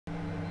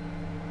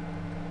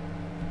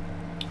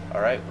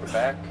Alright, we're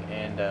back,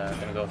 and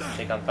gonna go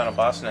take on the final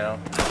boss now.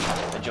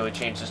 And Joey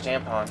changed his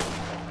tampon.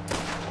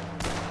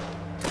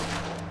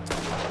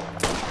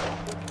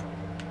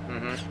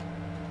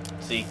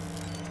 See?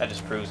 That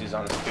just proves he's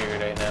on his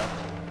period right now.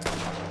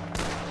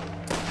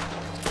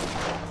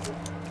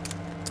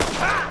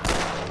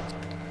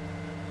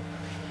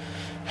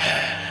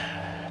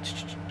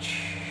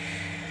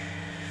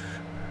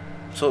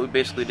 So what we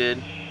basically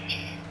did,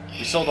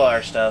 we sold all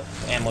our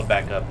stuff, ammoed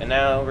back up, and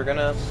now we're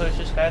gonna push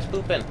this guy's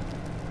poop in.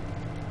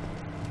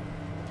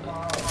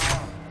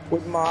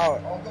 With my...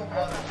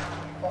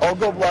 I'll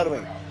go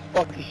bloodwing.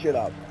 Fuck this shit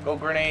up. Go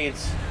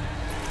grenades.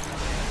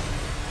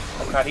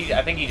 Oh god,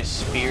 I think he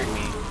just speared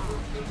me.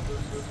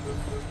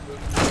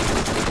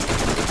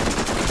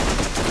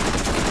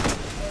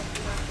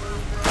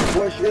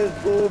 Push his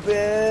poop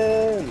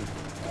in.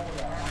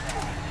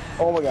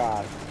 Oh my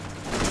god.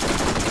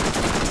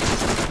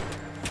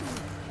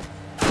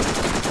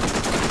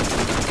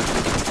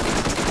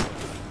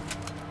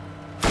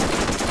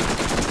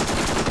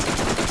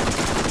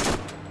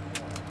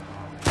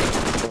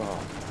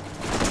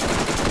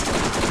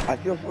 I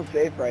feel so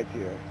safe right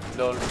here.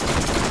 No. More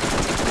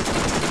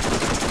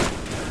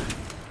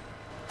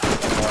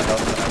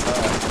health than I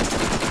thought.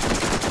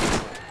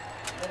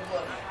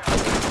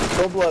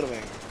 Go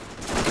bloodwing.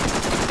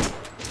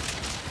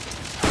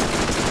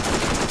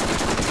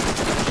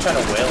 I'm just trying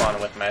to wail on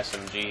him with my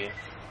SMG.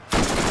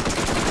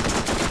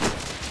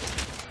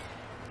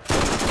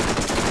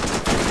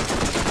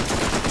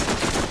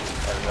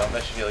 There we go.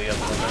 That should heal you up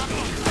a little bit.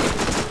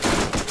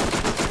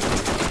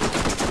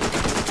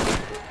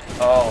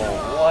 Oh,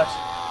 what?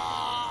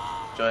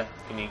 Joy,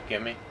 can you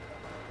get me?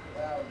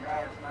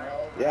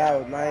 Yeah,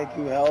 with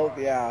 92 health,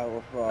 yeah,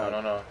 we're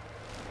fucked. No.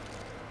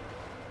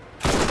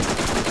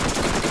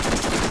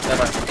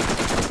 Never mind.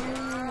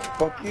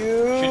 Fuck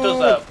you! Shoot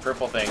those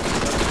purple things.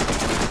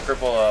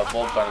 Purple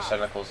bulbs on his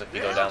tentacles if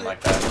you go down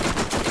like that.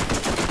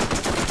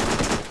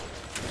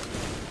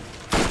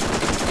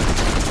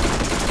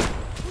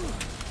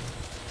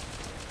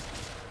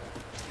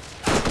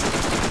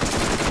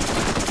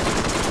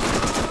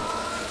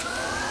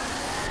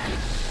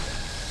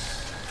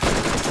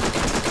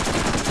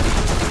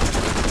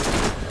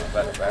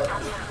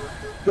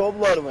 Go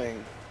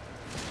bloodwing.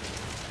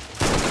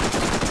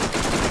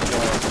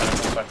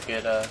 So I can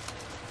get my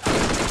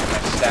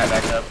stat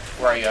back up.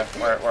 Where are you?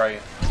 Where are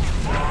you?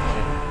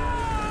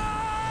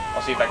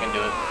 I'll see if I can do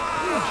it.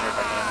 I'm not sure if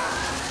I can.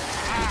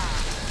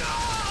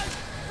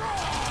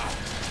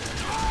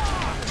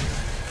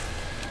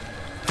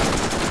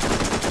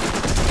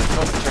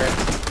 Go for turret.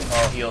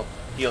 Oh, heal.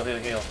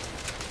 Heal.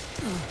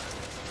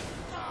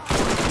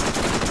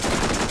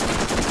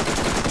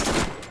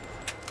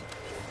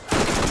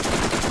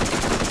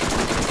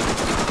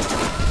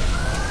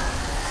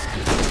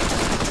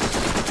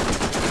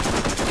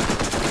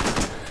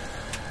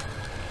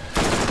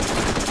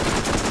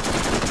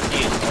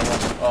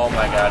 Oh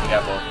my god, he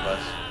got both of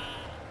us.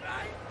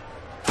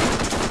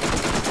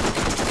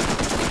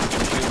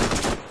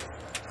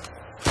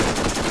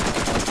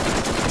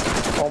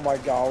 Oh my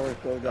god, we're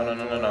so done.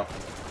 No.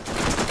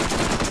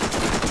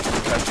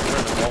 Gotta shoot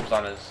where the bulbs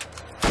on his.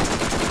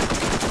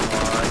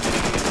 Come on,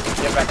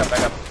 get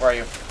back up. Where are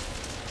you?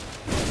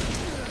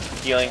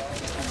 Healing.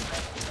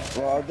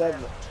 Well, I'm dead.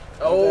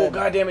 Oh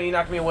god damn it, he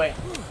knocked me away.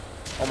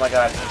 Oh my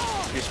god,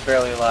 you're just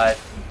barely alive.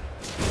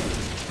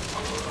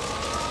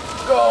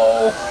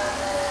 Go!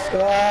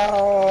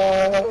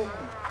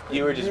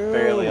 You were just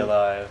barely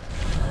alive.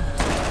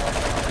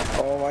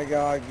 Oh my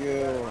god,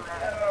 Goo.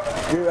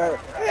 Hey, I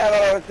thought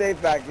I was safe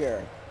back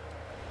here.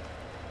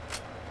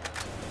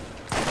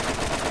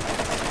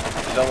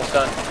 He's almost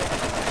done.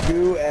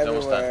 Goo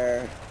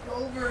everywhere.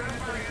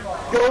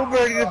 Go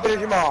Birdie to finish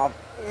him off.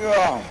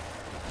 Ugh.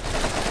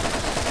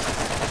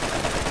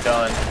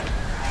 Done.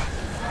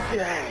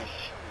 Yes.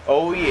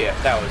 Oh yeah,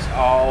 that was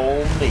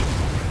all me.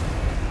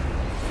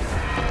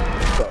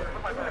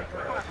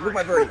 Look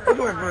at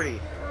my birdie.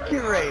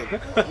 Get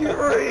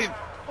Rafe.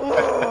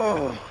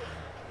 Oh.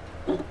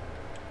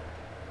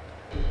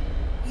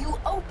 You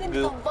opened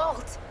the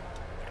vault.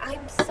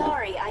 I'm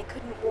sorry I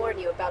couldn't warn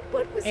you about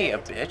what was in it. Hey, a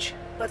bitch.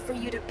 But for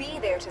you to be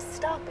there to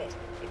stop it,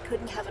 it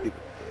couldn't have an...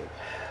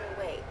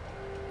 Wait,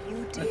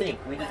 you did. I think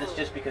we did this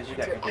just because you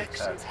got your dick actions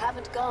sucked.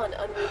 haven't gone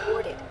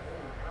unrewarded.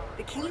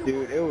 The key...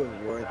 Dude, it was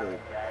worth it.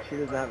 She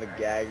doesn't have a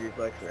gag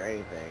reflex or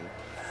anything.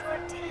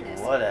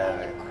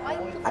 Whatever.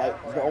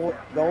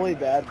 The only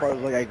bad part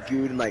was like I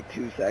gooed in like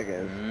 2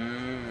 seconds.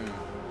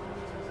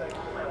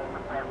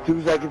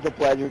 2 seconds of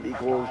pleasure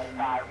equals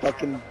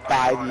fucking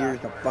 5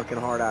 years of fucking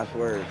hard ass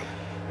work.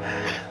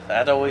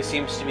 That always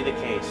seems to be the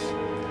case.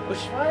 Which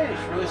is why I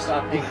should really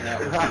stop hanging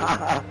out with you.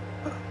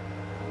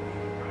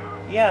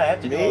 Yeah, I have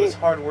to do all this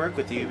hard work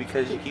with you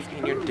because you keep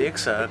getting your dick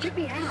sucked.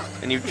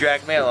 And you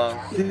drag me along.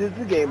 Did this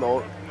the game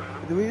mode?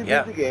 Did we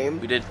just do the game?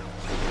 We did.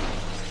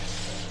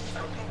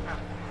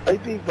 Are you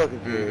being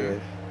fucking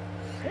serious?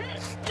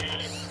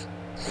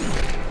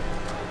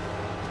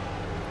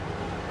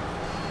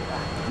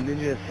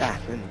 Ninja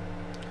assassin.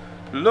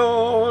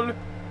 LOL.